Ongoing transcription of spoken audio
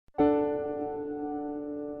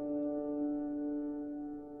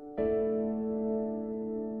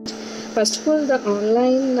First of all, the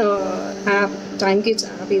online app, TimeKids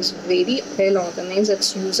app, is very well organized.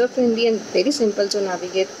 It's user friendly and very simple to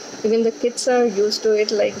navigate. Even the kids are used to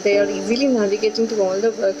it, like they are easily navigating to all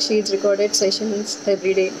the worksheets, recorded sessions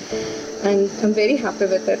every day, and I'm very happy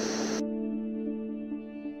with it.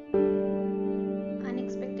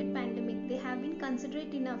 Unexpected pandemic, they have been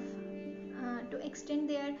considerate enough to extend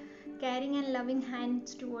their caring and loving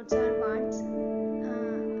hands towards our wards.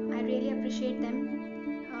 I really appreciate them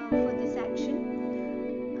for this action.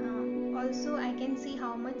 Also, I can see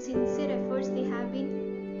how much sincere efforts they have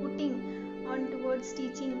been putting on towards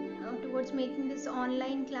teaching, towards making this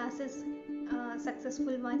online classes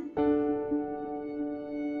successful one.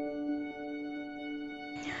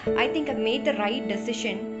 I think I made the right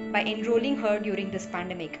decision by enrolling her during this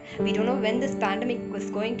pandemic. We don't know when this pandemic was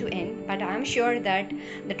going to end, but I'm sure that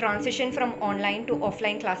the transition from online to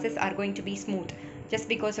offline classes are going to be smooth just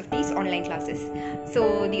because of these online classes.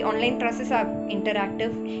 So the online classes are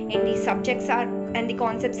interactive and the subjects are and the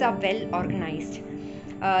concepts are well organized.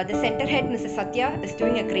 The center head, Mrs. Satya, is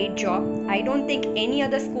doing a great job. I don't think any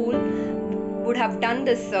other school would have done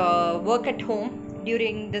this work at home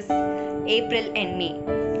during this April and May.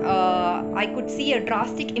 I could see a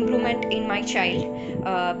drastic improvement in my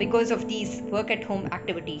child because of these work at home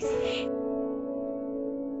activities.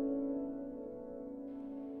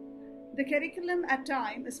 The curriculum at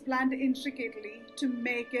Time is planned intricately to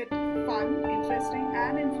make it fun, interesting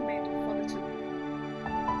and informative for the children.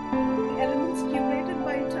 The elements curated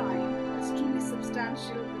by Time is truly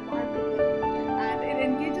substantial, remarkable, and it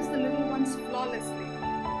engages the little ones flawlessly.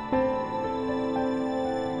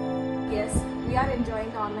 Yes, we are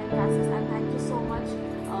enjoying the online classes, and thank you so much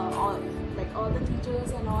all the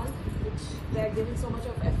teachers and all, which they are giving so much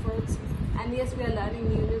of efforts, and yes, we are learning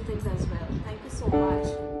new things as well. Thank you so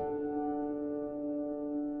much.